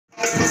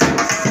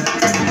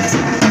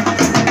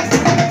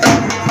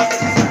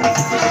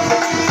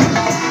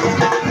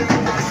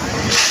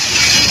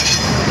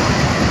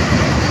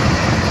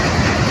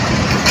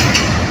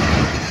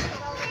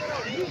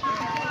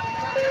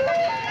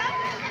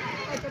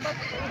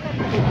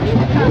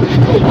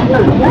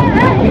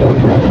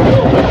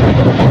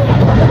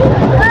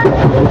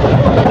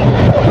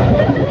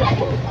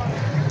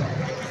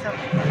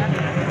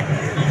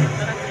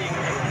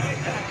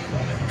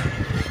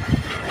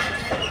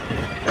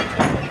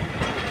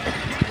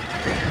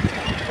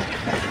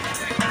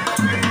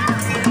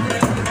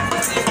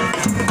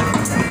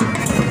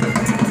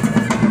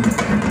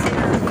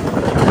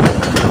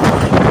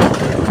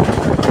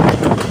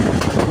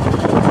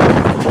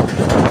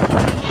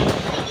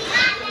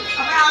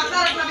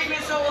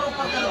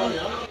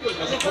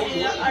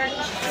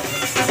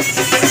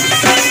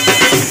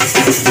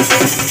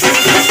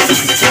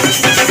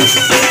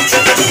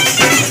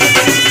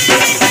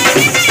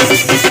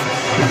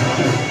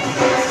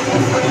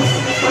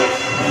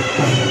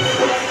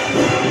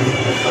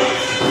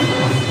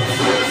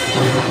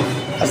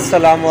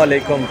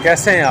अस्सलामुअलैकुम,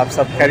 कैसे हैं आप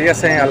सब? खैरियत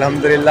से हैं?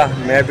 अल्हम्दुलिल्लाह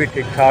मैं भी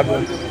ठीक ठाक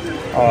हूँ।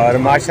 और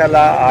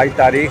माशाल्लाह आज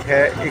तारीख़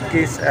है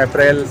 21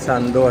 अप्रैल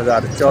सन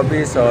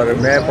 2024 और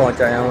मैं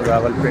पहुँच आया हूँ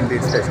रावलपिंडी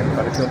स्टेशन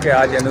पर, क्योंकि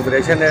आज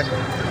इनॉग्रेशन है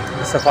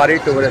सफ़ारी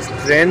टूरिस्ट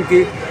ट्रेन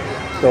की।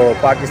 तो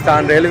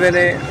पाकिस्तान रेलवे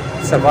ने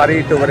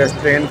सफ़ारी टूरिस्ट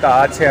ट्रेन का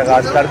आज से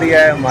आगाज़ कर दिया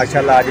है।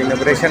 माशाल्लाह आज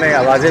इनॉग्रेशन है,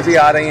 आवाज़ें भी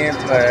आ रही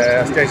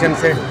हैं स्टेशन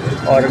से।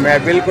 और मैं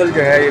बिल्कुल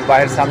जो है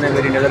बाहर सामने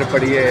मेरी नज़र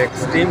पड़ी है एक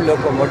स्टीम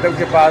लोकोमोटिव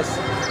के पास,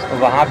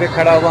 वहाँ पे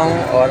खड़ा हुआ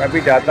हूँ। और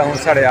अभी जाता हूँ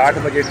 8:30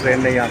 बजे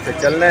ट्रेन ने यहाँ से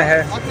चलना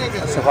है,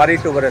 सफ़ारी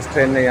टूरिस्ट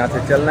ट्रेन ने यहाँ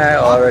से चलना है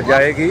और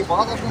जाएगी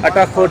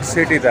अटक खुर्द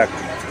सिटी तक।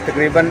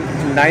 तकरीबन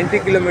 90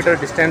 किलोमीटर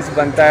डिस्टेंस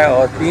बनता है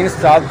और 3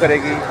 स्टॉप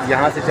करेगी।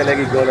 यहाँ से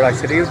चलेगी गोलरा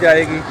शरीफ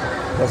जाएगी,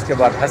 उसके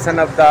बाद हसन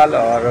अब्दाल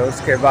और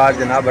उसके बाद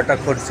जनाब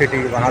अटक खुर्द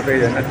सिटी। वहाँ पे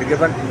जो है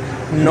तकरीबन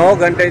 9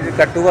 घंटे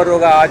का टूर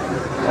होगा आज।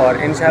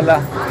 और इंशाल्लाह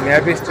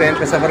मैं भी इस ट्रेन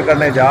पर सफ़र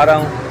करने जा रहा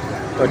हूँ।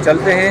 तो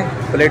चलते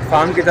हैं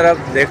प्लेटफार्म की तरफ,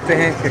 देखते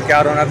हैं कि क्या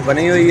रौनक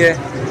बनी हुई है।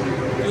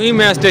 ही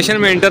मैं स्टेशन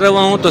में एंटर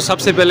हुआ हूँ तो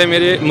सबसे पहले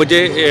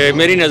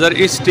मेरी नज़र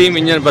इस स्टीम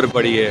इंजन पर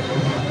पड़ी है।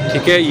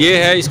 ठीक है, ये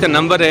है, इसका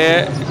नंबर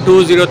है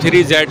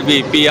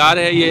 203ZB PR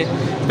है। ये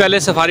पहले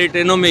सफारी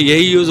ट्रेनों में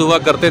यही यूज़ हुआ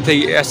करते थे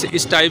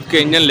इस टाइप के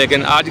इंजन,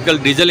 लेकिन आजकल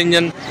डीजल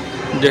इंजन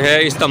जो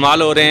है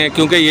इस्तेमाल हो रहे हैं,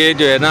 क्योंकि ये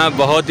जो है ना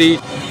बहुत ही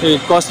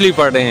कॉस्टली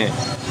पड़ रहे हैं।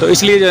 तो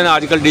इसलिए जो है ना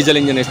आजकल डीजल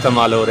इंजन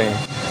इस्तेमाल हो रहे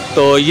हैं।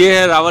 तो ये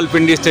है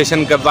रावलपिंडी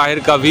स्टेशन का बाहर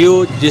का व्यू,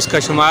 जिसका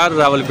शुमार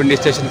रावलपिंडी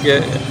स्टेशन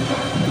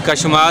का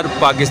शुमार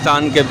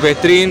पाकिस्तान के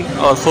बेहतरीन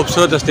और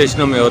ख़ूबसूरत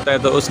स्टेशनों में होता है।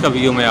 तो उसका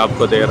व्यू मैं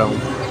आपको दे रहा हूँ।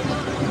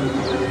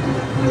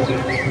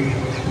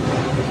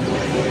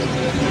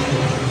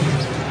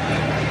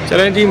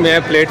 चलें जी,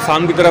 मैं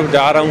प्लेटफार्म की तरफ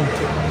जा रहा हूँ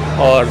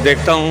और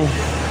देखता हूँ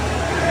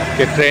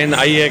कि ट्रेन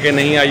आई है कि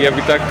नहीं आई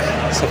अभी तक,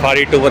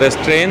 सफ़ारी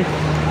टूरिस्ट ट्रेन।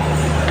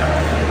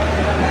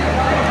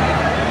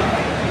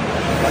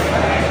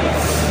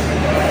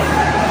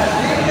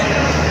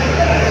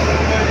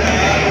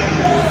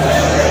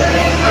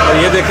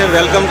 ये देखें,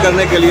 वेलकम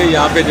करने के लिए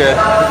यहाँ पे जो है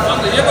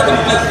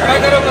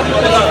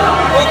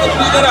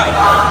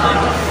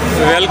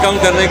वेलकम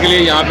करने के लिए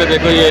यहाँ पे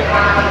देखो ये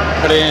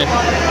खड़े हैं।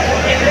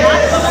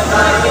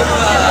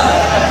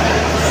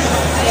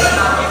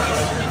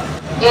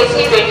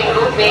 एसी वेटिंग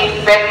रूम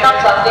में बैठना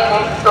चाहते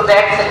हैं तो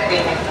बैठ सकते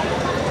हैं।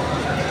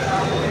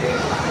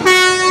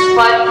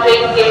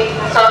 ट्रेन के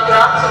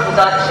मुसाफिरान से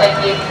गुजारिश है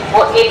कि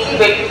वो एसी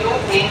वेटिंग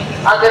रूम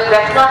में अगर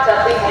बैठना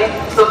चाहते हैं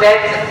तो बैठ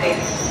सकते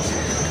हैं।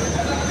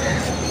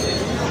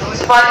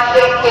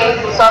 ट्रेन के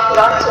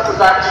मुसाफिरान से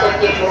गुजारिश है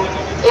कि वो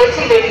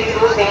एसी वेटिंग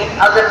रूम में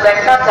अगर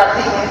बैठना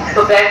चाहते हैं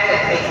तो बैठ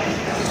सकते हैं।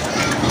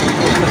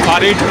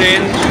 सफारी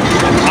ट्रेन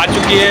आ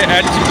चुकी है,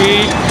 HB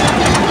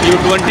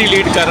U20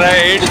 लीड कर रहा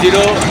है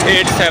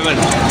 8087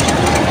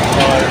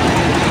 और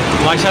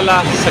माशाल्लाह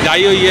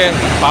सजाई हुई है,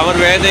 पावर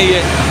वैन है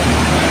ये।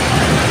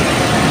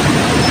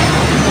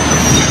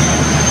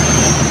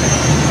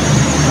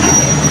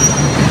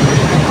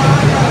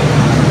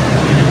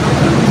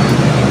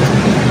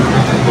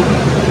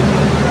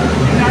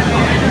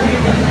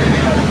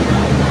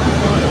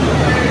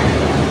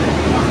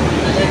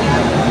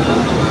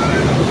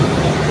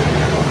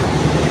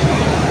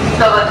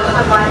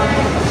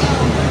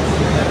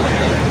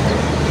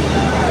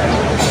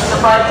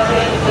 सफारी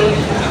ट्रेन के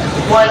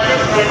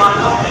मुअज़्ज़िज़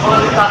मेहमानों और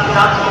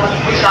मुसाफिरान को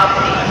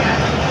खुशामदीद।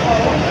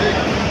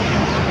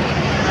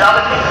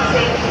 रावलपिंडी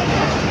से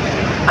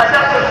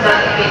अटक खुर्द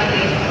जाने के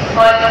लिए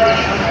सफारी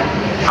ट्रेन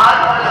आज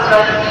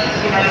 30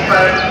 मिनट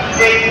पर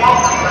प्लेटफॉर्म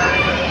नंबर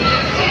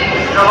 3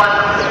 से रवाना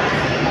हुई।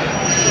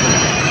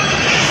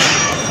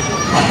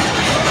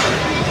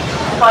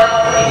 सफारी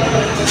ट्रेन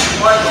के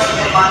मुअज़्ज़िज़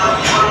मेहमानों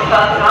और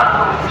मुसाफिरान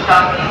को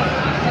खुशामदीद।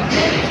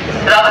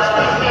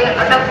 रावलपिंडी से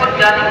अटक खुर्द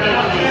जाने के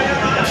लिए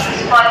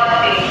सफारी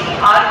ट्रेन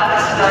आज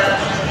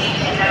 30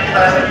 मिनट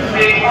पर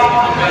प्लेटफॉर्म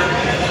नंबर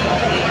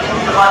 3 से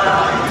रवाना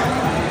हुई।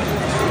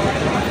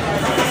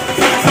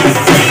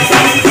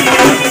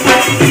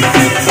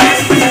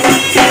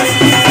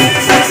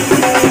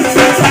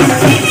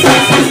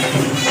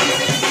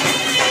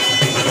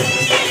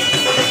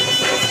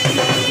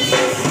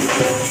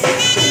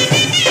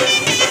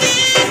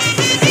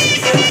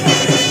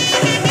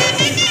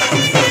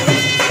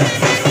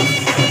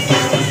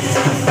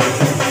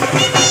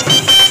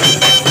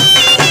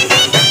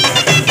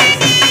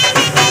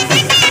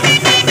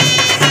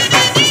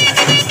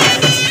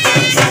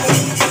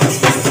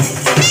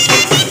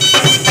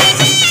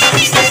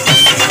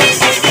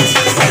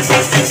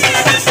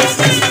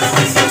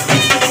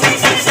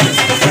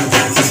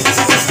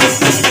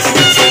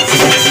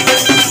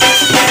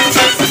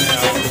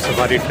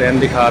 सफारी ट्रेन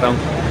दिखा रहा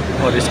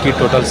हूँ और इसकी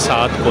टोटल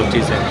 7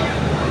 कोचेज़ हैं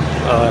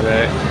और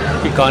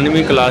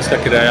इकानमी क्लास का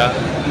किराया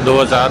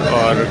 2000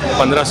 और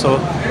 1500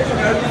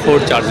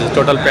 फूड चार्जेस,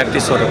 टोटल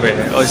 3500 रुपये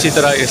है। और इसी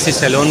तरह एसी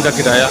सैलून का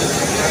किराया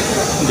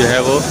जो है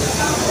वो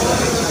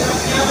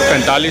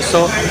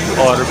 4500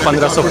 और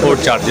 1500 फूड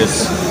चार्जेस,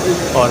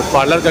 और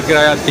पार्लर का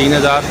किराया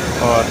 3000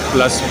 और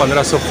प्लस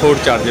 1500 फूड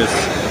चार्जेस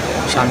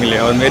शामिल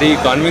है। और मेरी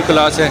इकानमी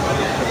क्लास है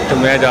तो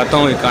मैं जाता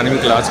हूँ इकानमी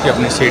क्लास की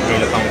अपनी सीट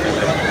ढूंढता हूँ पहले।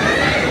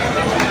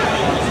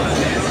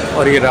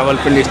 और ये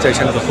रावलपिंडी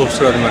स्टेशन का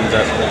खूबसूरत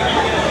मंजर।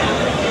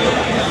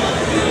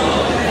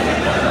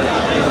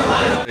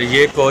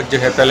 ये कोच जो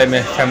है, पहले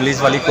मैं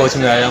फैमिलीज़ वाली कोच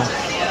में आया हूँ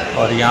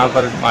और यहाँ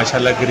पर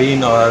माशाल्लाह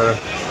ग्रीन और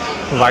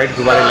वाइट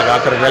गुब्बारे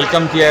लगाकर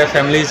वेलकम किया है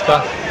फैमिलीज़ का,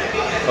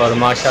 और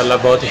माशाल्लाह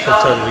बहुत ही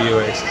खूबसूरत व्यू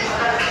है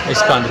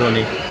इसका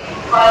अंदरूनी।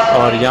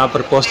 और यहाँ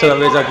पर पोस्टर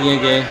अवेजा किए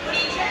गए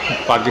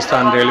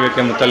पाकिस्तान रेलवे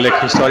के मुतल्लिक,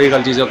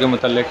 हिस्टोरिकल चीज़ों के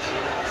मुतल्लिक।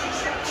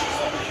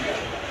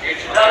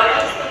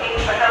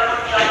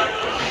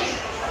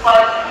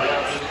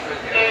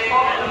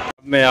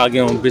 मैं आ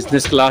गया हूँ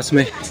बिज़नेस क्लास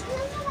में।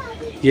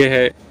 ये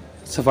है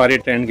सफारी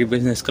ट्रेन की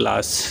बिज़नेस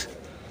क्लास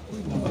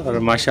और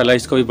माशाल्लाह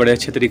इसको भी बड़े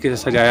अच्छे तरीके से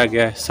सजाया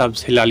गया है।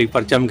 सब्ज़ हिलाली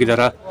परचम की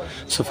तरह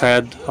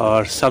सफ़ेद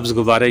और सब्ज़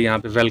गुब्बारे यहाँ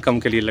पे वेलकम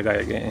के लिए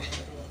लगाए गए हैं।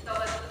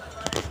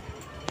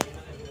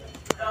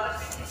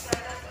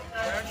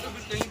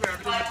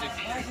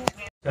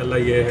 माशाल्लाह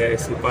ये है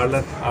एसी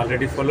पार्लर,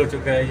 ऑलरेडी फुल हो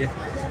चुका है ये,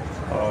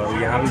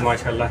 और यहाँ भी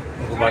माशाल्लाह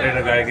गुब्बारे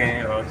लगाए गए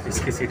हैं और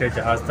इसकी सीटें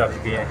जहाज़ तर्ज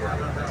की हैं।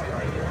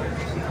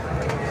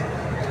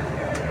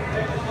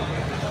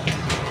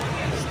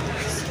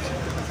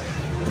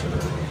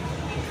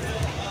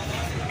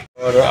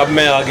 और अब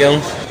मैं आ गया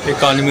हूँ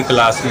इकानमी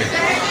क्लास में,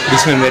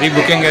 जिसमें मेरी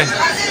बुकिंग है।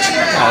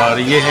 और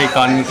ये है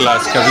इकानमी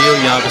क्लास का व्यू।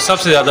 यहाँ पे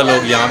सबसे ज़्यादा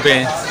लोग यहाँ पे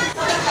हैं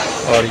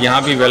और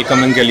यहाँ भी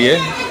वेलकमिंग के लिए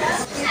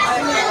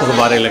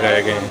गुब्बारे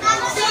लगाए गए हैं।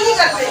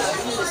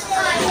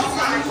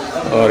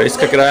 और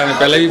इसका किराया मैं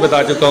पहले भी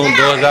बता चुका हूँ,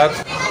 2000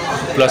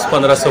 प्लस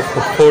 1500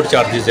 फूड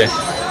चार्जेस है।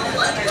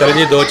 चलो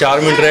जी, 2-4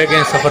 मिनट रह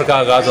गए, सफ़र का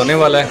आगाज़ होने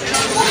वाला है।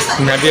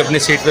 मैं भी अपनी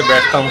सीट पे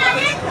बैठता हूँ।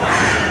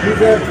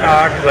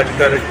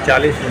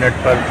 8:40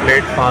 पर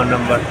प्लेटफार्म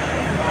नंबर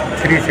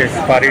 3 से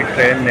सफारी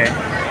ट्रेन ने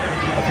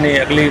अपनी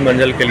अगली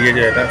मंजिल के लिए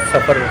जो है ना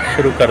सफ़र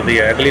शुरू कर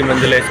दिया है। अगली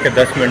मंजिल है इसके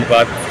 10 मिनट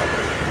बाद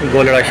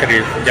गोलड़ा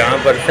शरीफ, जहाँ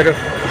पर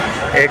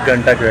सिर्फ 1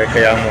 घंटा जो है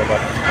क़याम होगा।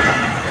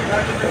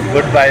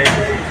 Good bye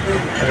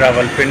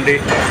Rawalpindi.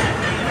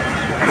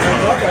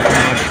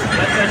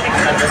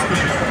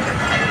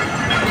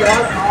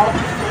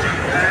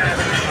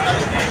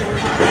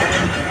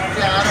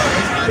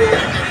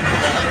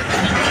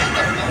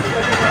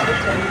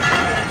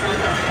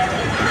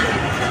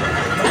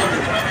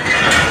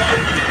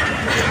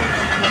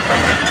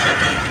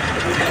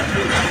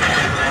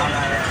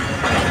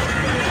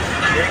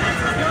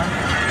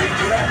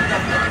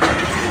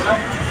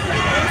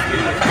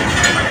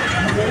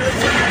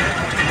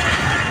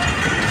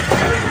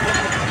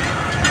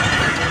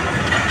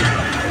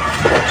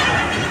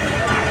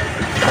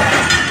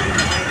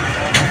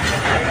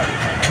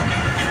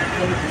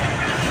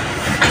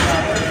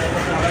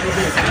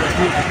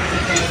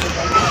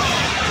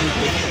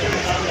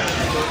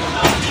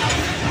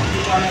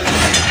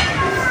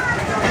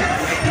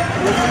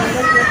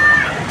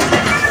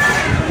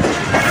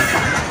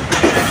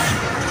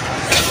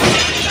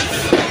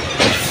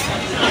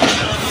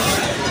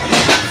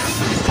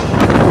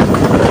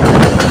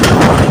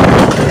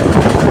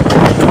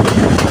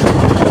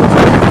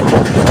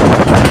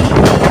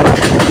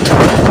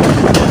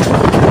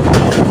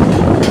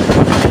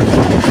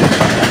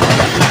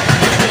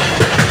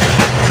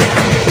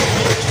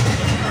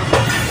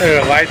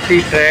 रवायती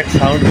track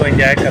sound को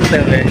एंजॉय करते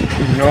हुए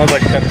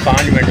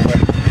 9:05 पर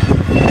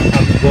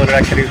हम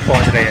गोलड़ा शरीफ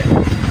पहुंच रहे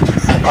हैं।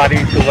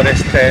 सफारी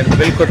टूरिस्ट ट्रेन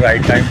बिल्कुल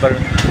राइट टाइम पर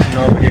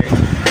 9 बजे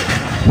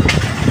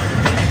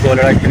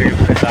गोलड़ा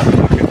शरीफ के साथ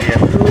पहुँच चुकी है।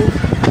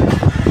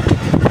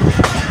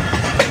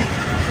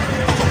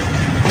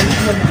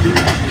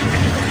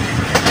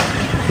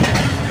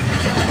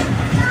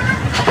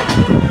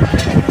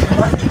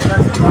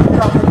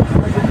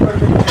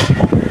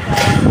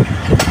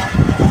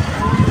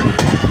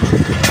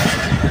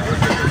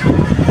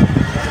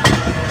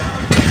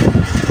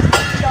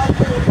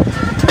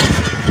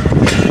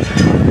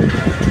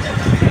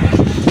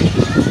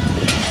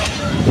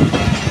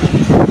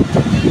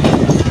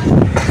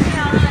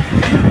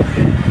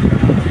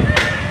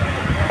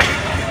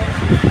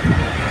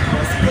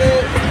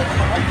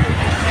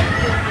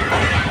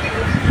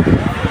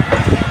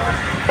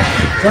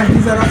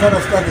 जरा सा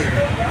रास्ता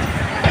देखो।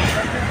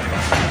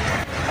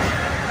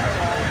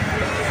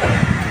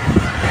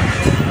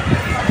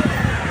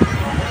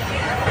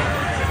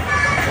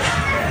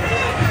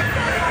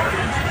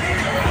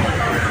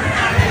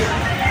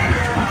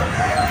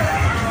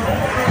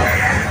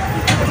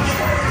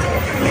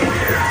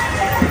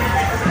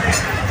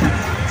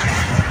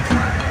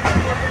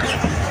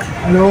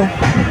 हेलो,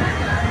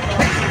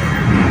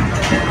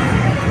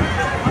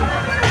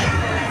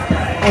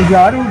 और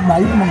यार वो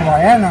माइक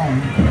मंगवाया है ना,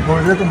 बोल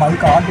रहे तो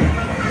माइक आ गए।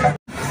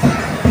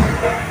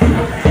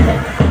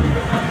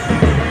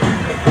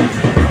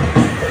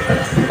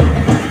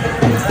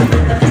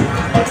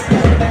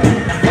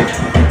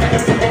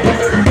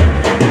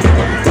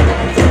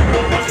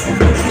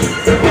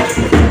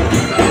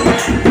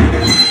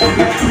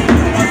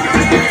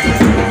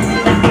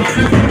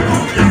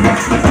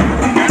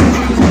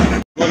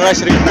 दरगाह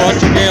शरीफ पहुंच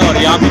चुके हैं और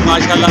यहाँ पे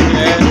माशाल्लाह जो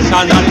है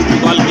शानदार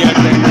इस्तेमाल किया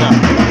ट्रेन का,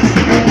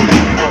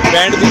 और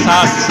बैंड के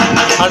साथ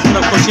हर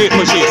तरफ खुशी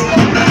खुशी।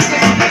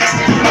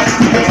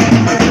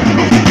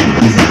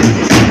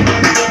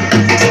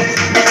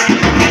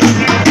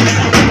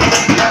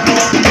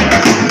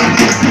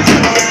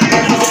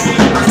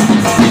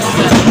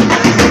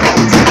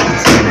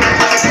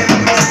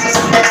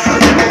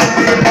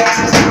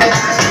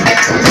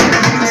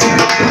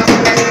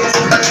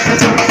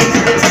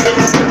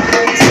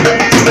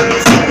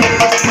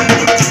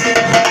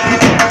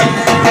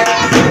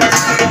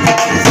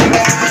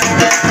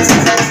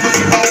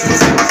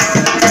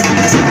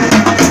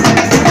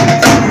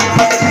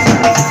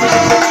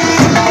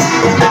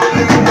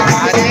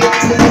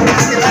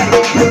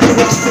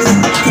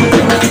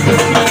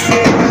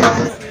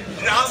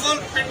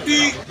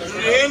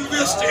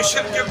 रेलवे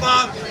स्टेशन के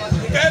बाद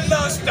पहला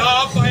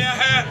स्टॉप आया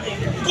है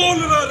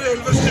कोलरा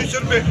रेलवे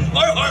स्टेशन में।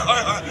 हाय हाय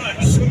हाय हाय,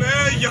 सुने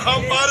यहाँ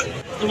पर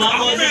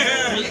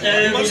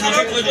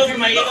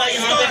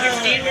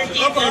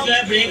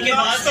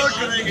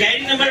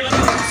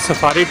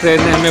सफारी ट्रेन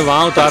ने हमें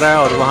वहाँ उतारा है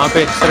और वहाँ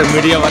पे सिर्फ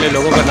मीडिया वाले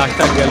लोगों का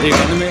नाश्ता गैलरी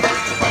 1 में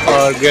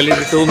और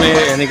गैलरी 2 में,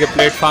 यानी कि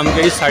प्लेटफार्म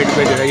के इस साइड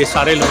पे जो है ये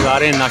सारे लोग आ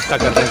रहे हैं नाश्ता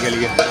करने के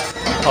लिए।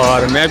 और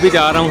मैं भी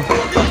जा रहा हूँ,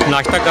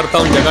 नाश्ता करता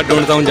हूँ, जगह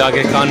ढूंढता हूँ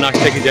जाके कहाँ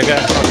नाश्ते की जगह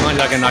है और वहाँ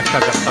जाके नाश्ता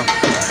करता हूँ।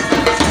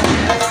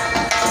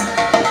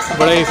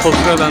 बड़े ही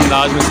खूबसूरत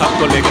अंदाज में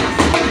सबको लेकर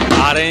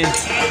आ रहे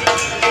हैं।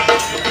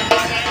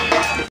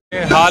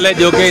 हाल है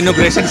जो कि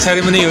इनॉग्रेशन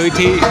सेरेमनी हुई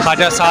थी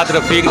ख्वाजा साद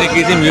रफ़ीक ने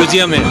की थी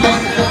म्यूज़ियम में,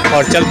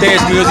 और चलते हैं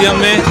इस म्यूज़ियम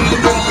में।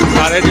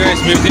 सारे जो है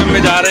इस म्यूज़ियम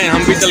में जा रहे हैं,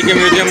 हम भी चल के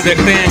म्यूज़ियम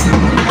देखते हैं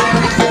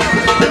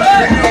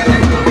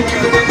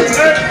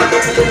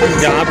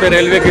जहाँ पे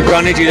रेलवे की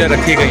पुरानी चीज़ें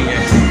रखी गई हैं।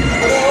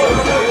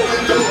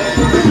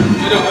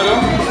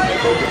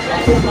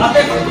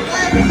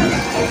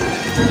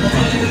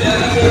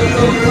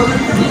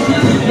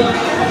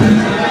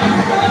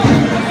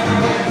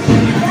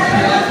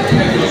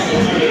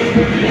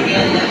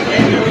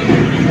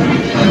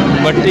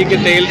 मिट्टी के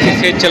तेल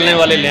से चलने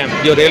वाले लैंप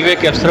जो रेलवे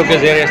के अफसरों के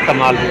ज़ेर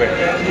इस्तेमाल हुए।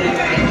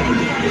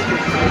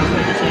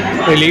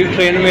 रिलीफ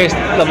ट्रेन में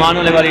इस्तेमाल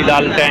होने वाली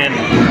लालटेन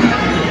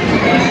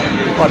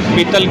और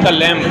पीतल का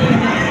लैंप,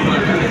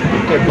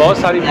 ये बहुत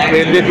सारी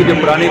रेलवे की जो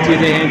पुरानी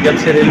चीज़ें हैं जब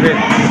से रेलवे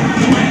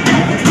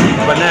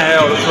बना है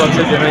और उस वक्त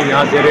से जो है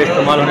यहाँ ज़ेर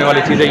इस्तेमाल होने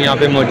वाली चीज़ें यहाँ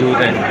पे मौजूद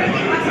हैं।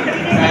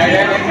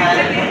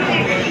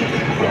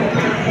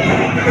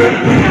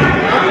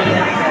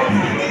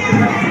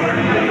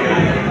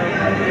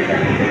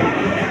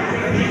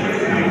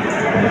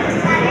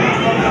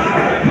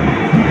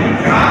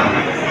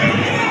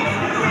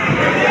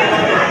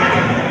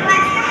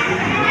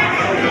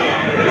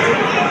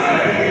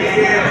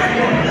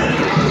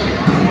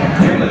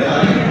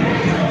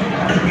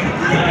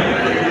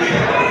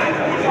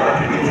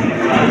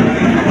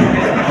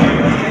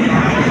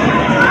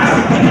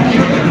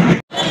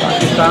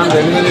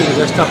 रेलवे ने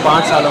गुज़श्ता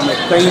 5 सालों में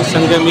कई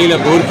संग मील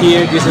अबूर की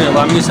है, जिसमें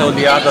अवामी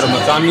सहूलियात और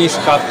मकामी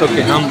सकाफ़तों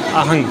के हम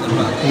आहंग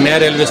नए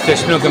रेलवे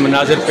स्टेशनों के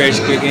मनाजिर पेश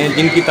किए गए हैं,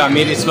 जिनकी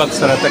तामीर इस वक्त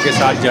सरअत के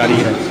साथ जारी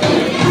है।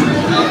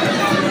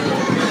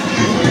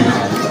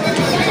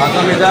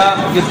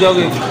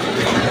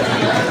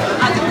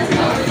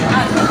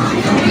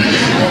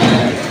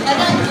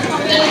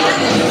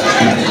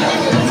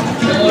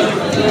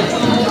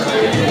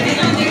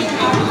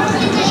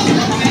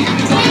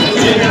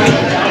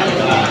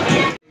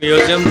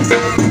 म्यूज़ियम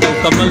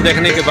मुकम्मल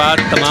देखने के बाद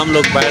तमाम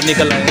लोग बाहर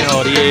निकल आए हैं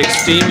और ये एक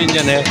स्टीम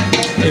इंजन है,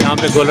 यहाँ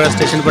पे गोलरा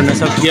स्टेशन पर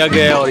नस्ब किया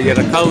गया है और ये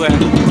रखा हुआ है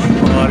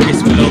और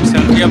इसमें लोग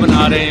सेल्फियाँ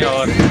बना रहे हैं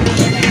और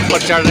ऊपर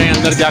चढ़ रहे हैं,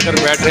 अंदर जाकर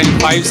बैठ रहे हैं।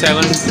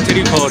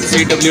 5734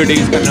 CWD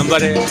इसका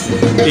नंबर है,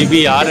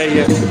 PB आ रही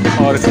है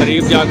और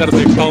करीब जाकर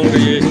देखता हूँ कि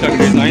ये इसका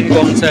डिज़ाइन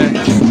कौन सा है।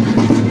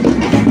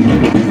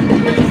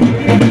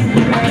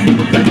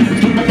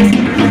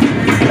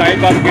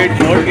 Type of get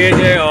bored gauge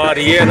है और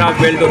ये रहा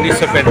बेल्ट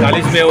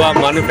 1945 में हुआ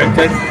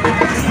मैन्युफैक्चर।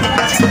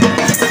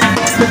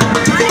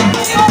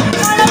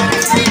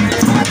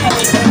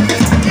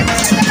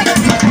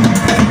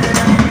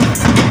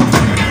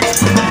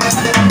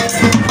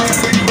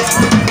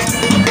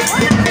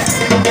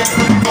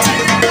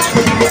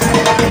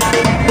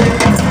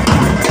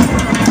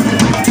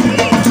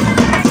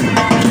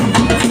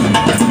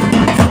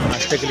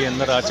 के लिए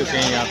अंदर आ चुके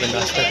हैं, यहाँ पे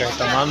नाश्ता का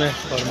तमाम है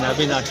और मैं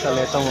भी नाश्ता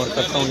लेता हूँ और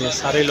करता हूँ। ये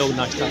सारे लोग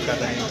नाश्ता कर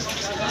रहे हैं।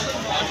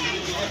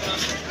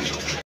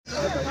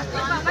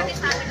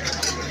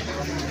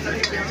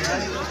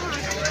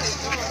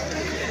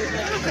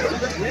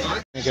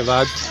 के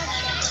बाद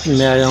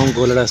मैं आया हूँ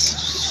गोलड़ा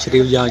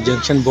शरीफ, जहाँ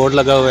जंक्शन बोर्ड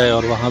लगा हुआ है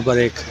और वहाँ पर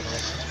एक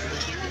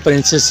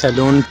प्रिंसेस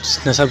सैलून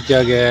नस्ब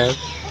किया गया है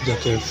जो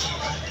कि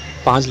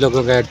 5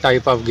 लोगों का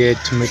type of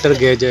gauge metre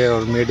gauge है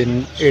और मेड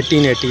इन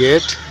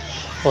 1888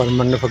 और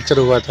मैन्युफैक्चर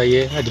हुआ था।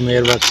 ये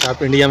अजमेर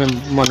वर्कशॉप इंडिया में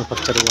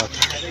मैन्युफैक्चर हुआ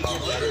था।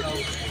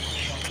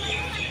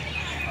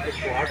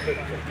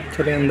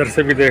 चलिए अंदर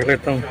से भी देख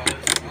लेता हूँ।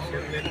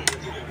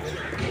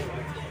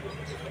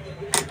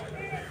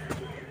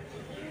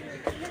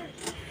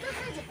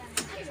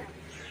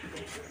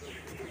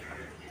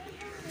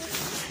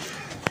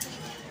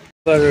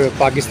 पर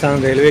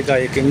पाकिस्तान रेलवे का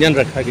एक इंजन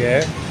रखा गया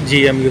है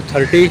GMU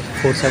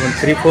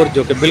 30-4734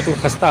 जो कि बिल्कुल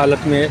खस्ता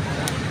हालत में है।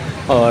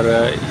 और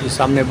ये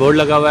सामने बोर्ड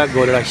लगा हुआ है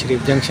गोलड़ा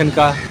शरीफ जंक्शन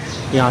का।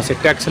 यहाँ से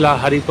टैक्सला,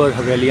 हरीपुर,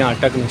 हवेलियाँ,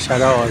 अटक,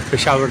 नौशहरा और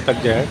पेशावर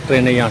तक जो है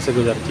ट्रेनें यहाँ से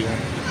गुजरती हैं।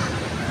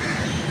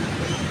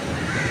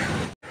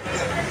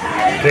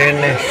 ट्रेन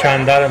ने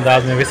शानदार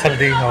अंदाज में विसल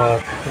दी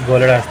और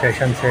गोलड़ा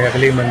स्टेशन से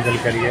अगली मंजिल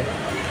के लिए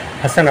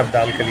हसन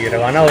अब्दाल के लिए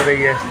रवाना हो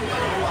रही है।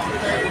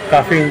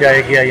 काफ़ी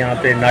इंजॉय किया, यहाँ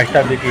पे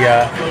नाश्ता भी किया,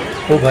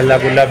 खूब हल्ला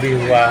गुल्ला भी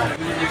हुआ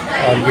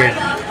और ये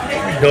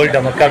ढोल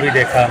ढमक्का भी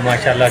देखा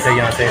माशाल्लाह से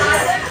यहाँ से,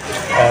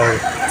 और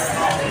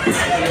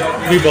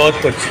भी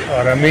बहुत कुछ।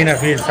 और अमीन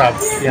हफीज़ साहब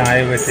यहाँ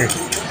आए हुए थे,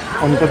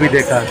 उनको भी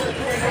देखा।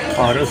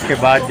 और उसके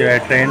बाद जो है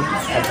ट्रेन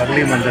अब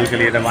अगली मंजिल के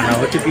लिए रवाना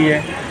हो चुकी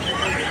है।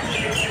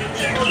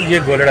 ये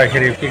गोलड़ा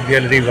शरीफ की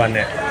गैलरी 1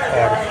 है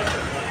और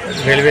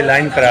रेलवे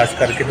लाइन क्रॉस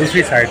करके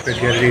दूसरी साइड पे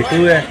गैलरी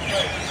 2 है।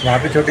 वहाँ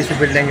पे छोटी सी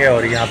बिल्डिंग है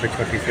और यहाँ पे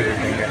छोटी सी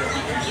बिल्डिंग है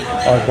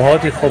और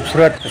बहुत ही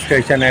खूबसूरत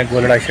स्टेशन है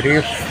गोलड़ा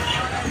शरीफ।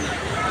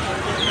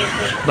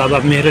 बाबा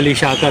मेहर अली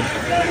शाकर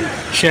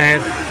शहर,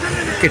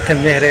 किथे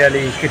मेहर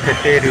अली, किथे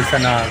तेरी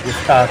सना,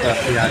 गुस्ताख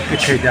अख्तियार,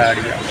 किथे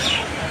जाड़िया।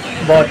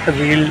 बहुत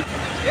तवील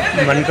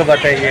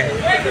मनक़बत है ये,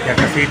 या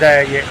कसीदा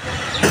है ये,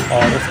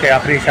 और उसके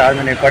आखिरी शार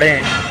मैंने पढ़े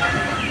हैं।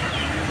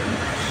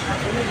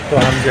 तो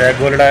हम जो है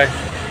गोलड़ा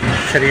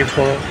शरीफ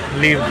को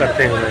लीव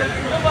करते हुए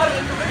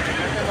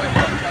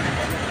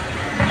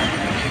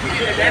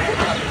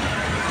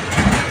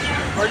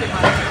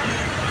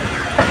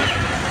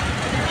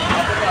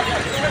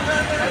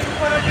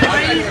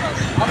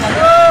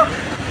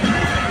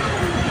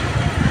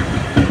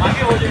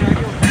आगे हो जाएगा।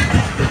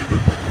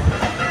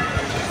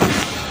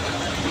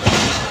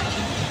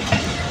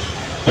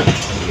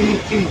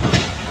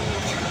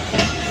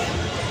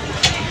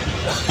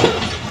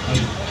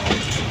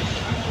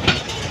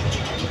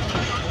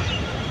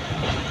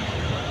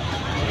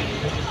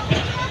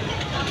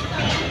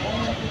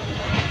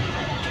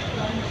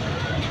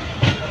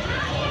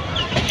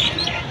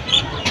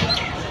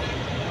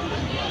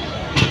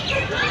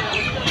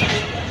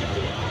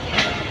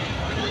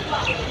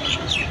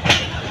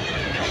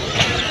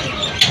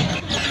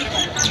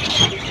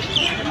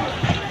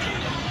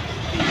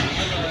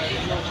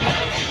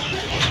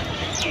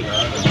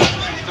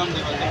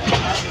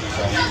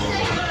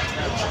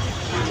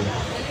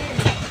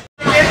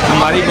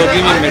 हमारी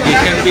बोगी में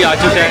मैजिशियन भी आ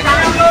चुका है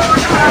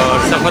और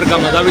सफ़र का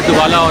मज़ा भी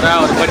दुबाला हो रहा है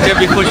और बच्चे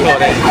भी खुश हो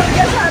रहे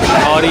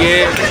हैं और ये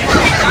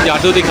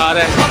जादू दिखा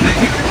रहा है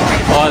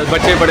और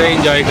बच्चे बड़े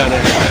इंजॉय कर रहे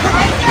हैं।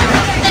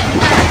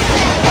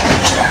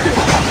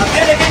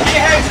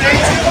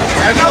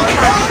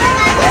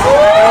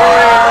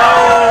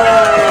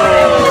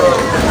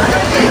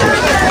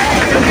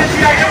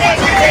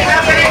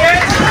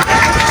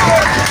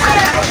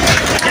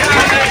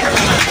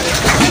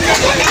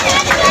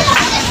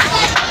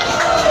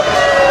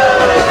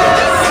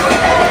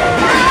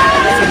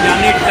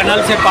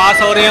 टनल से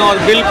पास हो रहे हैं और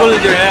बिल्कुल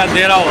जो है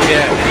अंधेरा हो गया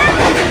है।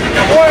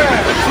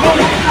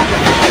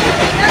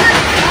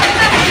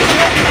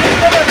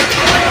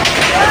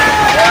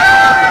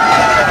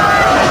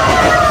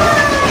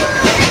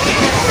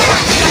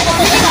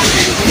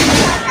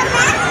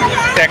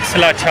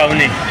 टैक्सला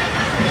छावनी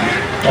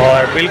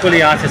और बिल्कुल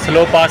यहाँ से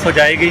स्लो पास हो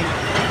जाएगी।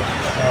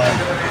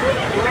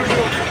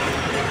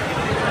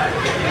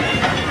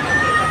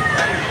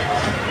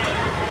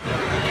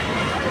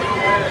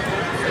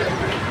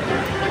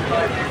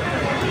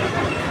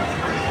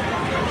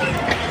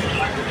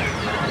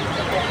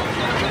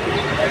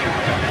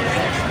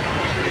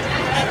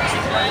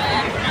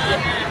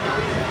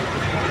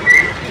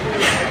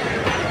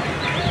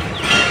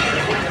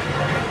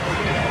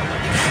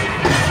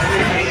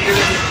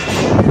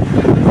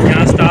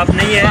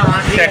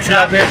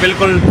 टैक्सला पे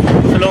बिल्कुल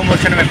स्लो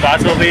मोशन में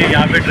पास हो गई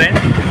यहाँ पे ट्रेन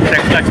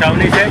टैक्सला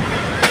छावनी से।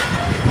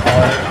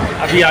 और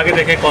अभी आगे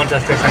देखें कौन सा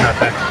स्टेशन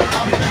आता है।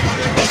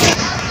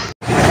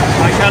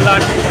 माशाल्लाह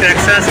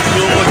टेक्सास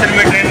स्लो मोशन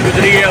में ट्रेन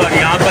गुजरी है और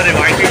यहाँ पर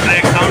रिवायती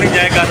ट्रैक साउंड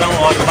इंजॉय कर रहा हूँ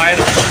और बाहर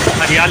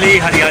हरियाली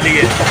हरियाली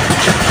है,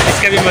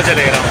 इसके भी मज़े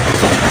ले रहा हूँ।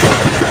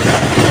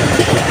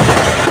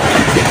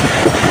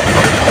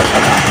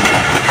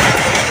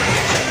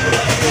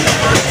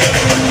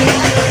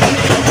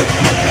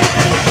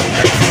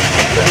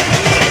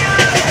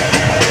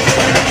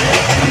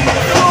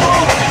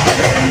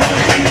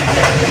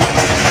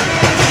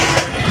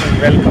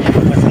 वेलकम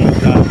हसन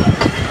अब्दाल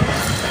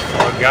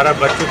और 11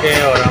 बज चुके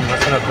हैं और हम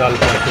हसन अब्दाल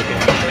पहुँच चुके हैं।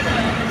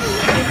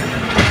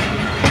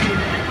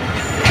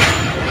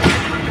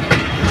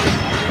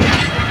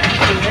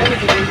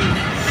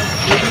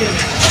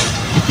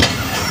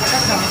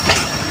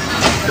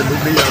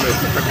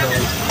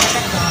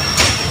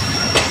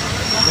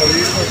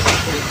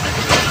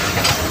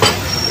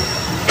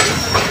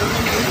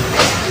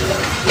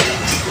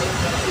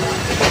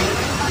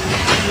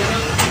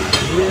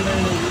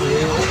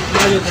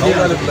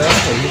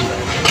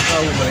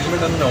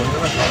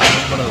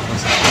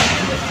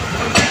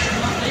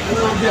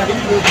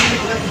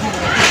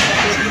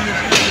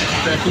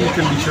 ट्रैकिंग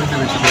कंडीशन के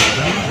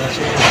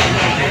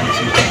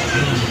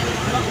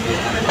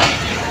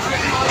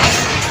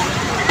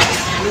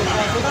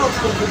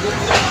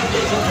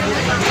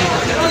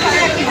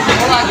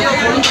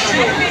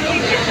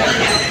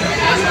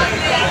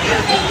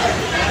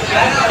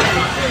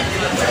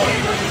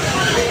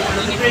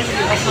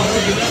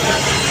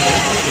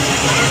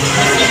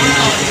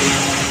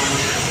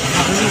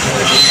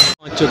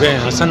पहुँच चुके हैं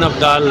हसन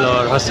अब्दाल,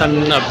 और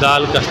हसन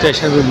अब्दाल का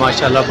स्टेशन भी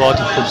माशाल्लाह बहुत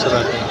ही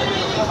खूबसूरत है।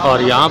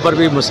 और यहाँ पर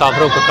भी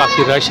मुसाफिरों का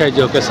काफ़ी रश है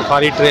जो कि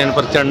सफारी ट्रेन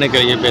पर चढ़ने के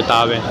लिए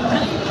बेताब है।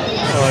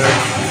 और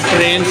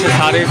ट्रेन से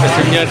सारे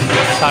पैसेंजर,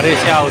 सारे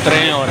सयाह उतरे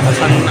हैं और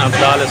हसन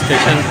अब्दाल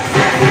स्टेशन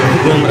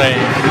घूम रहे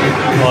हैं।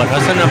 और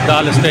हसन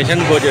अब्दाल स्टेशन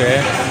को जो है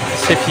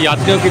सिर्फ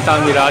यात्रियों की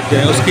तामीरात जो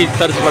है उसकी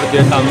तर्ज पर जो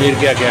है तामीर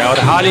किया गया है और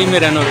हाल ही में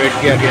रेनोवेट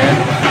किया गया है।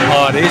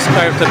 और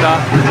इसका इफ्तिताह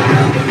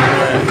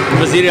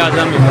वज़ीर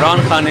आज़म इमरान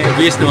खान ने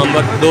 20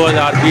 नवंबर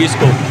 2020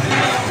 को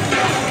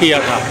किया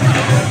था।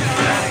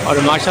 और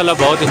माशाल्लाह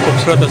बहुत ही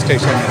खूबसूरत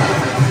स्टेशन है।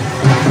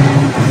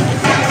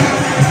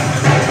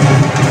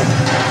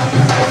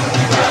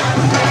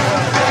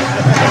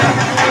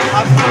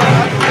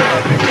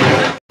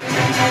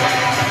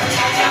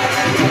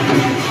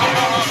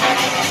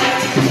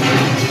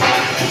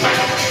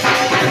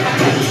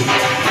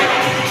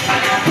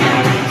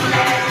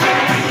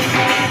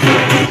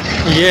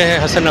 ये है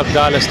हसन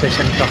अब्दाल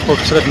स्टेशन का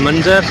खूबसूरत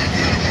मंज़र,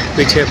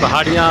 पीछे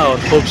पहाड़ियाँ और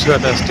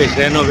खूबसूरत स्टेशन,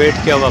 रेनोवेट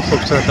किया हुआ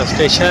खूबसूरत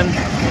स्टेशन।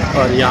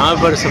 और यहाँ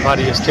पर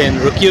सफारी ट्रेन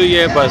रुकी हुई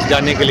है, बस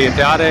जाने के लिए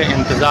तैयार है।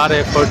 इंतज़ार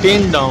है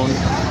 14 डाउन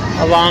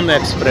अवाम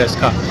एक्सप्रेस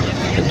का,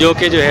 जो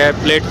कि जो है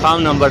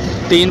प्लेटफार्म नंबर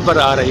 3 पर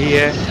आ रही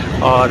है।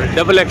 और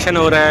डबल एक्शन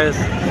हो रहा है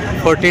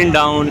 14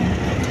 डाउन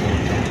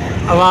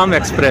अवाम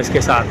एक्सप्रेस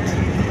के साथ।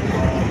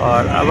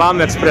 और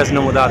अवाम एक्सप्रेस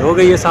नमूदार हो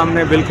गई है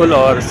सामने बिल्कुल,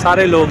 और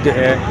सारे लोग जो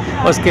है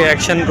उसके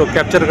एक्शन को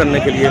कैप्चर करने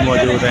के लिए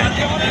मौजूद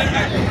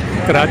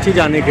हैं। कराची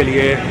जाने के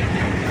लिए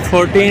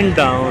 14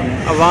 डाउन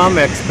अवाम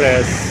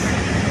एक्सप्रेस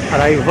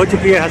अराइव हो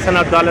चुकी है हसन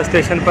अब्दाल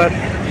स्टेशन पर।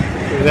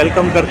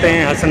 वेलकम करते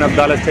हैं हसन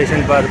अब्दाल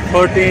स्टेशन पर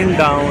 14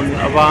 डाउन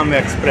अवाम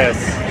एक्सप्रेस।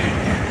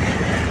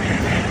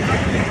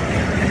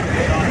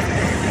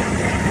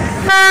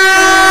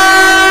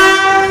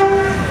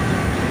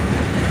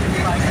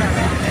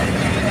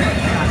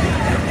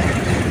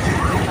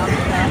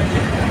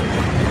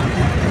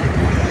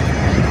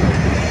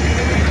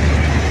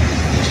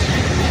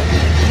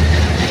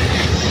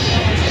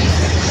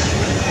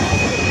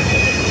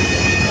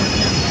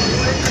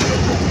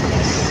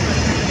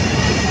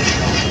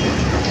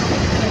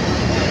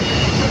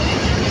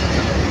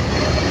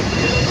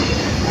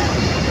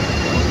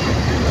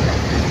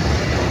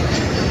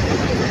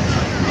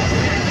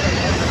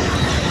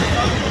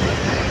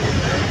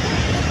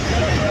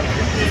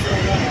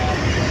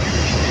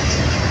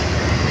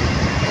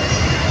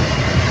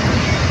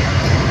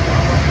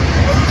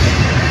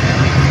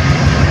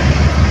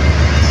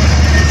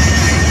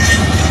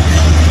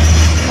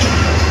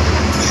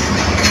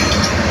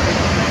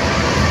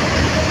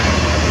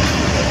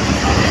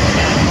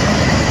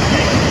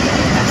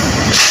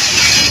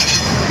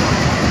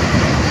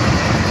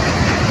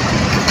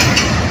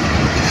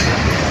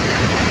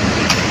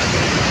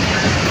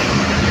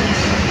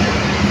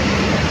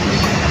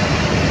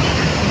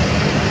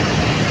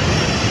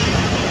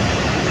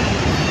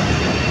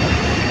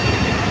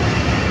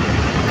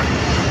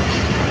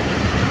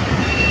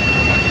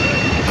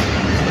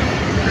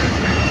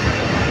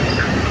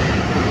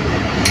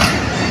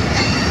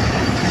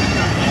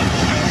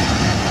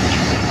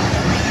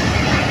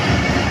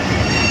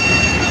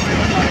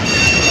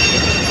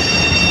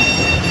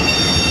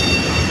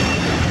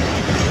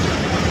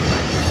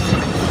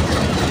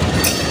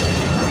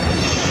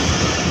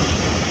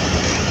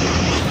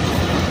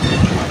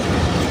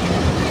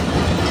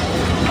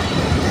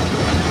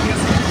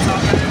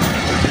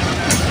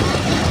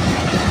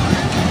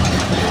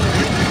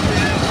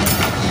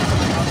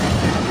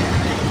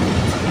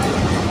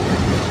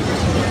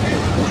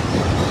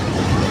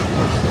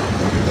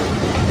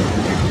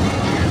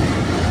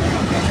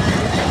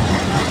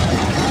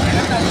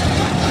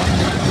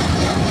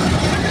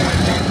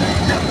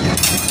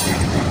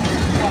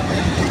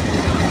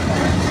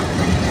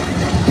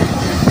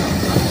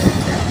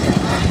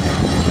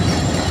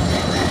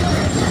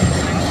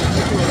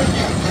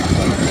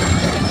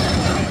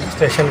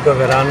 स्टेशन को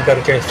वीरान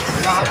करके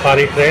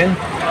सफारी ट्रेन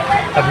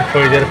अभी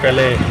थोड़ी देर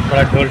पहले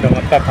बड़ा ढोल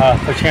ढमकता था,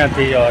 खुशियाँ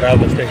थी, और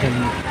अब स्टेशन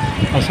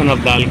हसन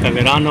अब्दाल का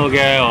वीरान हो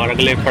गया है और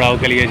अगले पड़ाव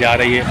के लिए जा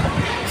रही है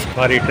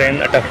सफारी ट्रेन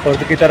अटक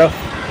खुर्द की तरफ।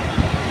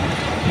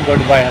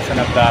 Good bye Hasan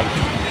Abdal.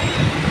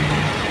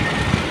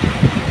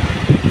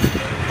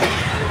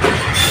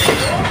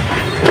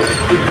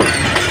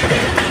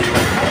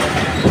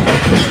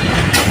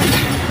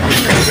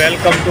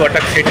 Welcome to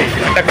अटक सिटी।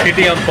 अटक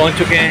सिटी हम पहुंच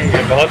चुके हैं।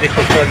 ये बहुत ही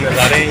खूबसूरत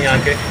नज़ारे हैं यहाँ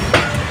के।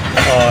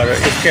 और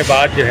इसके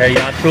बाद जो है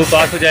यहाँ थ्रू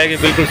पास हो जाएगी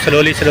बिल्कुल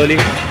स्लोली,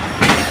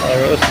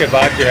 और उसके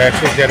बाद जो है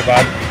कुछ देर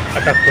बाद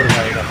अटक खुर्द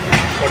आएगा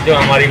और जो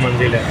हमारी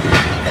मंजिल है।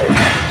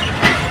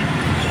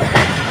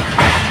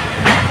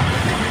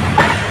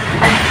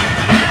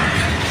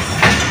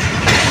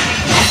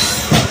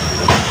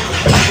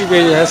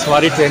 पे जो है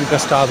सवारी ट्रेन का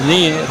स्टाफ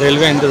नहीं है,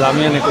 रेलवे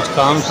इंतज़ामिया ने कुछ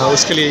काम था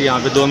उसके लिए यहाँ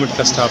पे 2 मिनट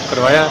का स्टाफ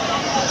करवाया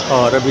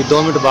और अभी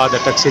 2 मिनट बाद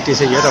अटक सिटी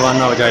से ये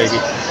रवाना हो जाएगी।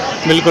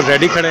 बिल्कुल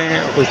रेडी खड़े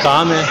हैं, कोई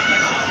काम है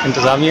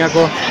इंतज़ामिया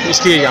को,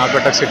 इसलिए यहाँ पर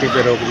अटक सिटी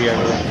पे रोक दिया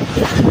गया।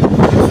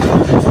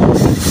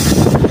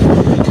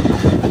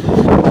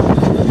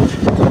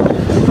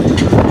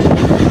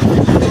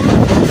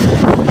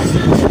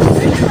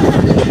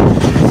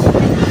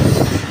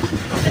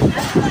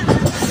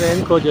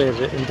 ट्रेन को जो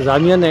है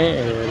इंतज़ामिया ने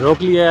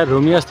रोक लिया है।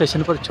 रूमिया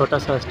स्टेशन पर छोटा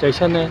सा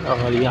स्टेशन है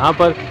और यहाँ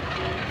पर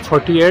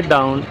 48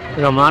 डाउन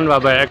रहमान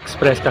बाबा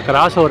एक्सप्रेस का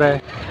क्रॉस हो रहा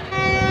है।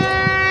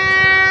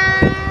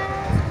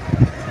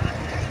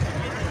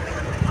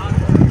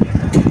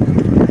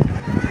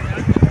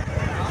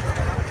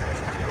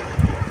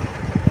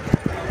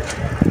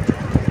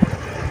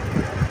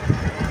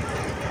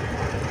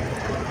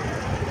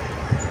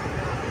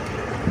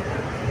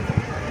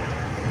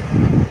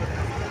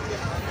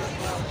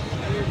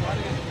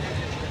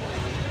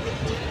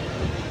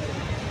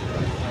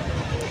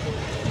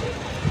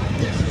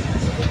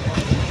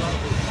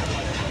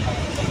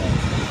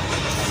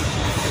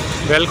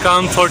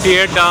 वेलकम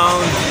 48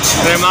 डाउन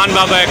रहमान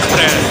बाबा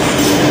एक्सप्रेस।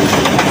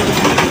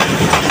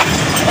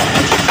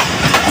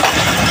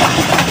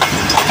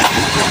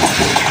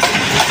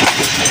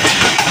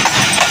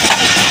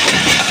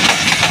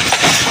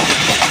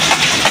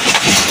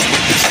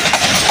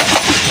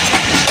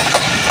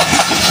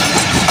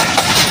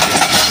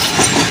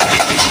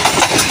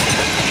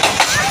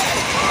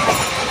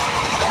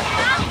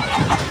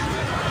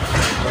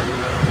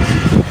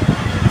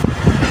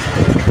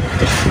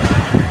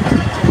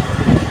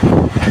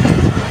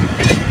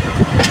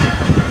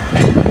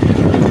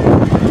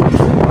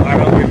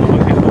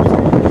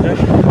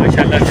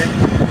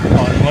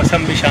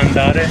 मौसम भी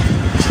शानदार है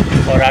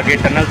और आगे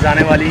टनल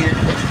जाने वाली हैं,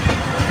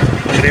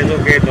 अंग्रेज़ों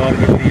के दौर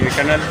में बनी हुई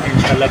टनल,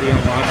 इंशाल्लाह भी हम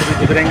वहाँ से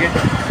भी गुजरेंगे।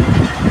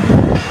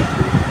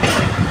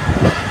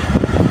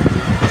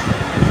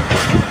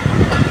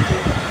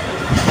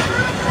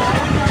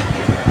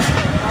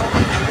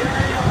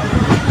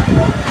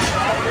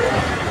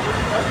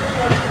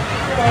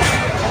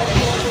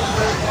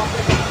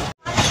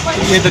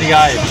 ये दरिया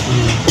है,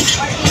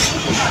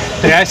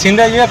 दरिया सिंध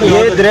है। ये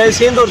दरिया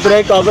सिंध और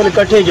दरिया काबल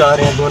इकट्ठे जा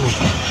रहे हैं दोनों।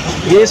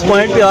 ये इस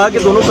पॉइंट पे आके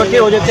दोनों इकट्ठे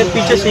हो जाते हैं,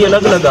 पीछे से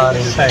अलग अलग आ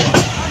रहे हैं।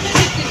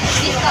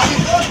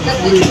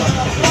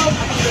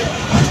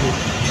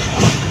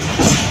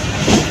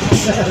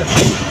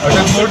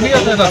 अटक खुर्द नहीं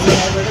आता था,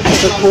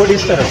 अटक खुर्द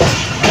इस तरफ।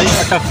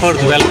 अटक खुर्द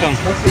वेलकम।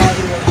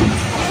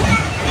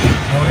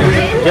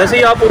 जैसे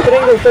ही आप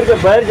उतरेंगे उतर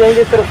के बाहर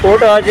जाएंगे, इस तरफ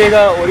फोर्ट आ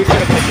जाएगा और इस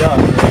तरफ जा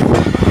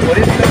और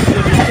इस तरफ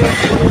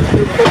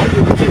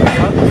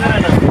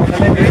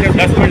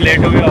 10 मिनट लेट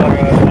हो गए और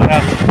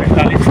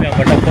 12:45 में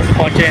हम अटक खुर्द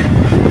पहुँचे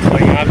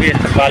और यहाँ भी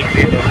इस्तकबाल के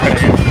लिए लोग खड़े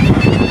हैं।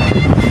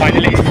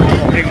 फाइनली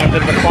अपनी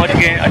मंजिल पर पहुँच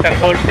गए अटक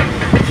खुर्द।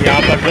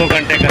 यहाँ पर 2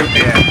 घंटे करते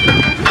हैं।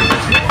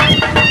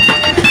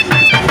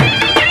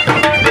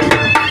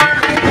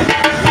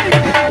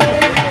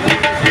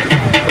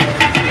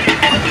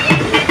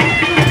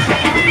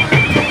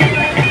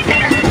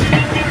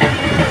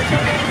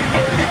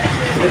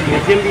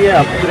 म्यूजियम भी है,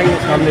 आप उतरेंगे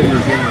सामने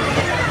म्यूजियम है।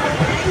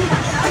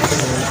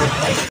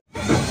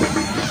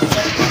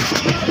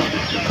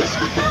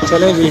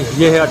 चलें जी,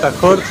 ये है अटक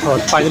खुर्द और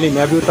फाइनली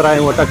मैं भी उतर आया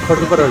हूँ अटक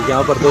खुर्द पर और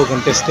यहाँ पर 2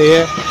 घंटे स्टे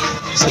है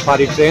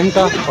सफारी ट्रेन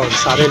का और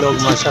सारे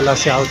लोग माशाल्लाह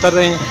से यहाँ उतर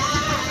रहे हैं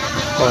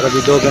और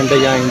अभी 2 घंटे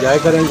यहाँ एंजॉय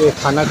करेंगे,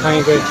 खाना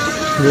खाएंगे,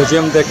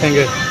 म्यूज़ियम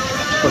देखेंगे,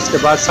 उसके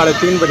बाद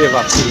 3:30 बजे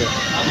वापसी है।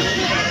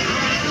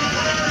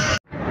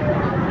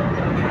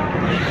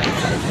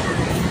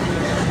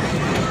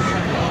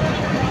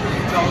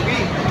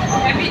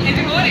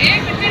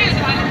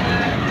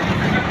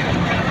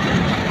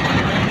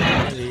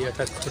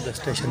 अटक खुर्द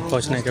स्टेशन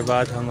पहुंचने के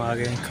बाद हम आ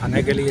गए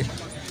खाने के लिए।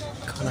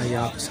 खाना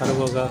यहाँ पर सर्व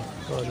होगा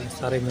और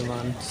सारे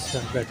मेहमान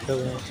बैठे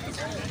हुए हैं,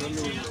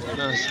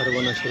 खाना सर्व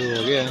होना शुरू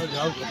हो गया है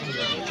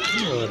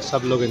और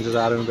सब लोग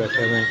इंतज़ार में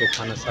बैठे हुए हैं कि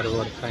खाना सर्व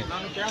और खाएँ।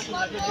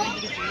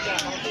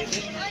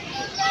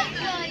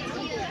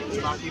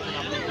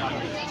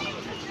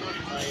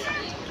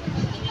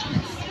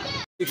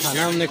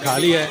 खाना हमने खा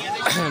लिया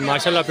है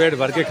माशाल्लाह, पेट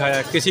भर के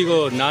खाया। किसी को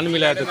नान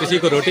मिला है तो किसी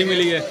को रोटी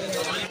मिली है,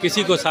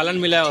 किसी को सालन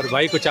मिला है और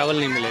भाई को चावल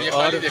नहीं मिले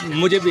और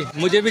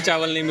मुझे भी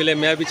चावल नहीं मिले।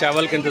 मैं भी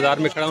चावल के इंतज़ार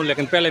में खड़ा हूँ,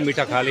 लेकिन पहले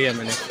मीठा खा लिया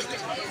मैंने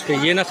कि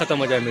ये ना ख़त्म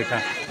हो जाए मीठा।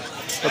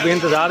 तो अभी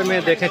इंतज़ार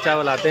में देखें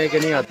चावल आते हैं कि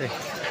नहीं आते।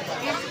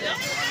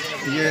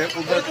 ये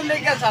ऊपर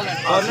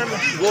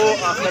वो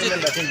आखिर में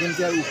बैठे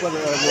जिनके ऊपर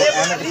वो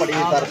ऐनक पड़ी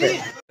हुई सर पे।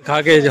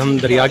 खा के हम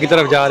दरिया की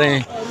तरफ जा रहे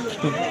हैं,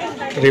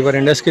 रिवर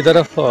इंडस की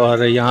तरफ,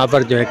 और यहाँ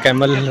पर जो है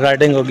कैमल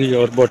राइडिंग होगी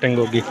और बोटिंग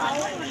होगी।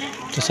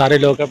 तो सारे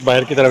लोग अब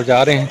बाहर की तरफ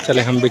जा रहे हैं,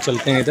 चले हम भी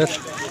चलते हैं इधर।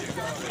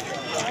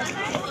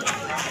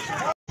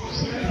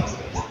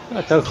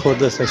 अटक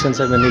खुर्द स्टेशन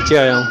से मैं नीचे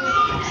आया हूँ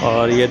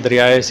और ये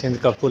दरियाए सिंध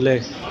का पुल है,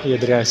 ये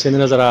दरियाए सिंध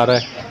नज़र आ रहा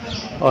है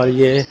और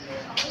ये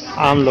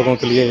आम लोगों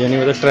के लिए यानी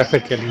मतलब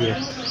ट्रैफिक के लिए,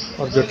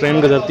 और जो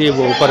ट्रेन गुजरती है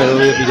वो ऊपर है, वो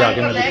भी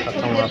जाके मैं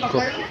दिखाता हूँ आपको।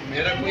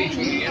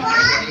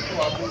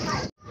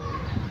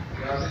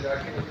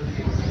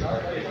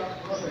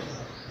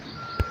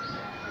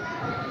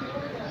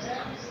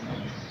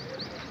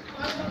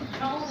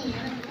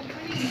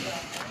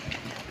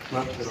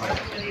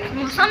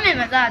 मौसम में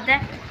मज़ा आता है।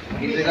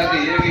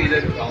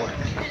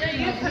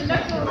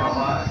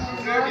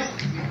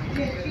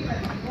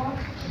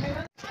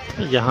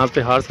 यहाँ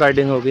पे हॉर्स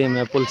राइडिंग हो गई है।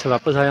 मैं पुल से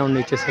वापस आया हूँ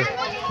नीचे से,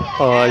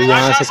 और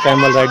यहाँ से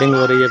कैमल राइडिंग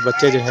हो रही है।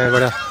 बच्चे जो है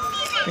बड़ा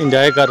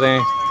इंजॉय कर रहे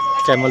हैं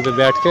कैमल पे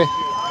बैठ के।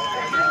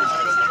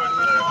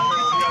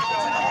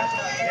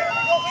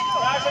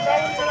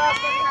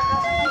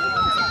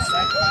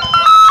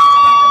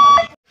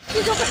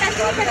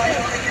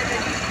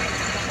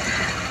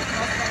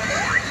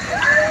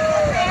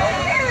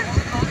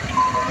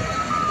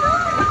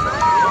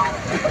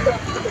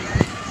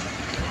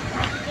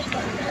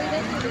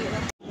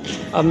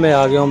 अब मैं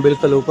आ गया हूँ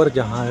बिल्कुल ऊपर,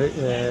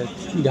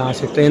 जहाँ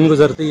से ट्रेन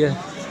गुज़रती है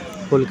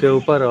पुल के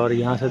ऊपर, और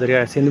यहाँ से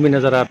दरिया सिंध भी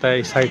नज़र आता है।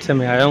 इस साइड से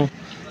मैं आया हूँ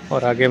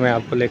और आगे मैं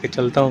आपको लेके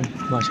चलता हूँ।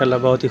 माशाल्लाह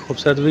बहुत ही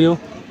खूबसूरत व्यू।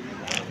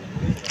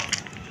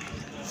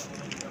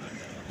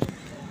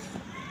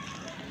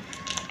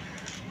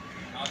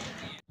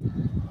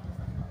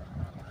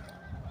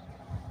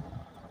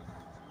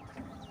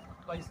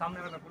 सामने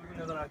वाला पुल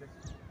भी नज़र आ गया।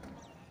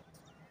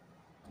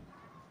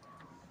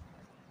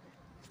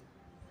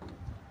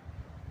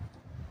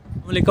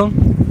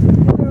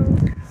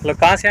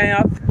 कहाँ से आए हैं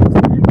आप?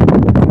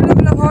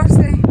 लाहौर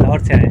से। लाहौर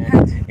से आए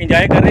हैं।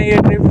 इंजॉय कर रहे हैं ये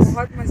ट्रिप?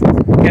 बहुत मज़ा।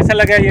 कैसा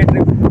लगा ये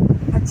ट्रिप?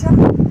 अच्छा,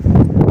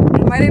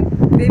 हमारे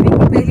बेबी की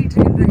पहली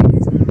ट्रेन राइड है।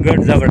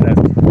 गुड,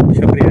 ज़बरदस्त,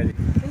 शुक्रिया जी।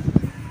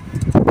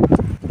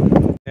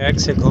 ट्रैक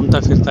से घूमता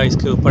फिरता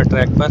इसके ऊपर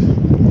ट्रैक पर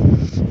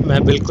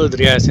मैं बिल्कुल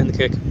दरिया सिंध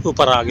के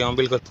ऊपर आ गया हूँ,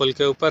 बिल्कुल पुल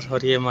के ऊपर।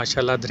 और ये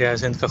माशाल्लाह दरिया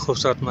सिंध का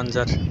खूबसूरत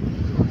मंज़र,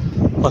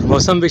 और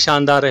मौसम भी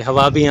शानदार है।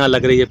 हवा भी यहाँ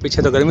लग रही है।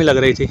 पीछे तो गर्मी लग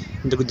रही थी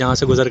जहाँ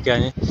से गुज़र के आए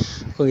हैं,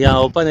 क्योंकि यहाँ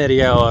ओपन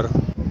एरिया है और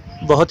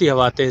बहुत ही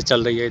हवा तेज़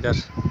चल रही है इधर।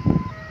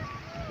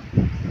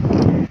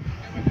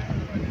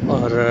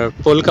 और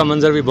पुल का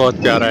मंज़र भी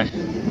बहुत प्यारा है।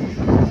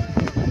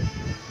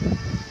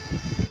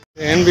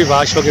 ट्रेन भी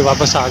वाश होके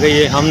वापस आ गई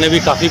है। हमने भी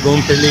काफ़ी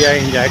घूम फिर लिया है,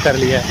 एंजॉय कर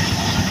लिया है,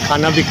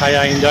 खाना भी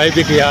खाया, एंजॉय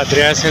भी किया,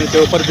 दरिया सिंध के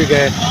ऊपर भी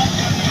गए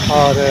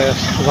और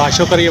वाश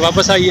होकर ये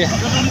वापस आई है।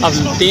 अब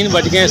 3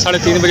 बज गए,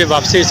 3:30 बजे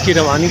वापसी इसकी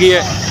रवानगी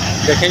है।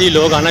 देखें जी,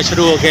 लोग आना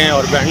शुरू हो गए हैं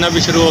और बैठना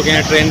भी शुरू हो गए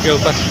हैं ट्रेन के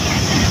ऊपर।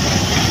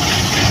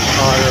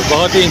 और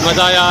बहुत ही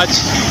मज़ा आया आज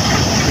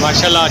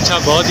माशाल्लाह। अच्छा,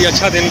 बहुत ही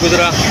अच्छा दिन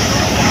गुज़रा।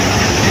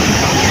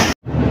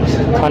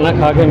 खाना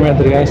खा के मैं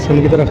दरिया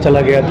सिंध की तरफ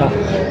चला गया था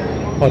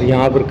और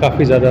यहाँ पर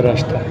काफ़ी ज़्यादा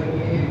रश था।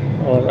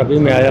 और अभी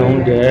मैं आया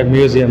हूँ जो है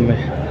म्यूज़ियम में।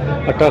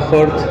 अट्टक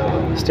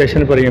खुर्द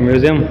स्टेशन पर यह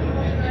म्यूज़ियम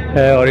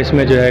है और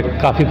इसमें जो है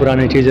काफ़ी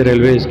पुरानी चीज़ें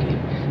रेलवेज़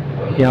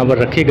की यहाँ पर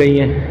रखी गई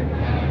हैं।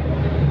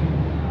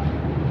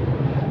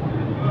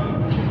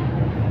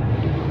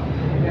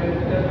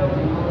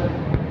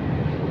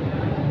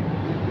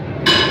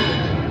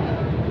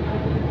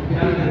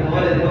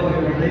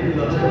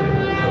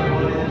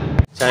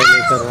 चाय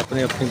लेकर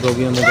अपनी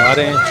बोगियों में जा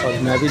रहे हैं और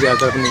मैं भी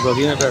जाकर अपनी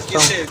बोगी में बैठता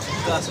हूँ।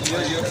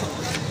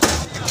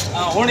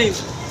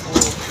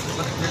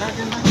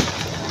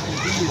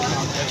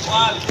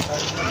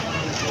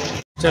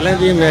 चलें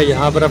जी, मैं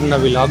यहाँ पर अपना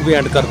व्लॉग भी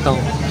एंड करता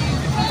हूँ।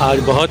 आज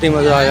बहुत ही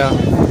मज़ा आया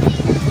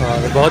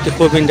और बहुत ही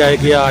खूब इंजॉय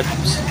किया। आज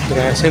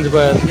दरिया सिंध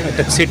पर,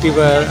 अटक सिटी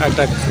पर,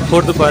 अटक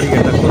खुर्द पर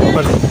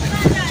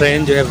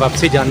ट्रेन जो है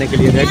वापसी जाने के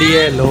लिए रेडी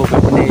है। लोग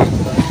अपनी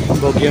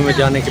बोगियों में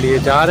जाने के लिए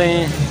जा रहे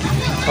हैं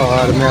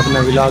और मैं अपना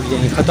व्लॉग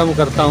यहीं ख़त्म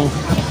करता हूँ।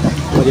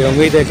 मुझे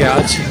उम्मीद है कि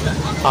आज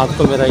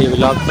आपको मेरा ये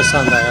व्लॉग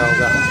पसंद आया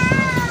होगा।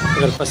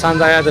 अगर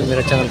पसंद आया तो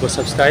मेरे चैनल को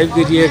सब्सक्राइब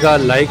कीजिएगा,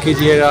 लाइक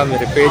कीजिएगा,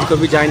 मेरे पेज को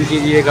भी ज्वाइन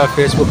कीजिएगा,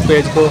 फेसबुक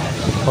पेज को,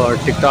 और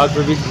टिकटॉक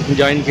पर भी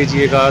ज्वाइन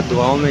कीजिएगा।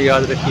 दुआओं में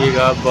याद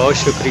रखिएगा। बहुत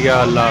शुक्रिया।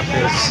 अल्लाह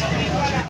हाफ़िज़।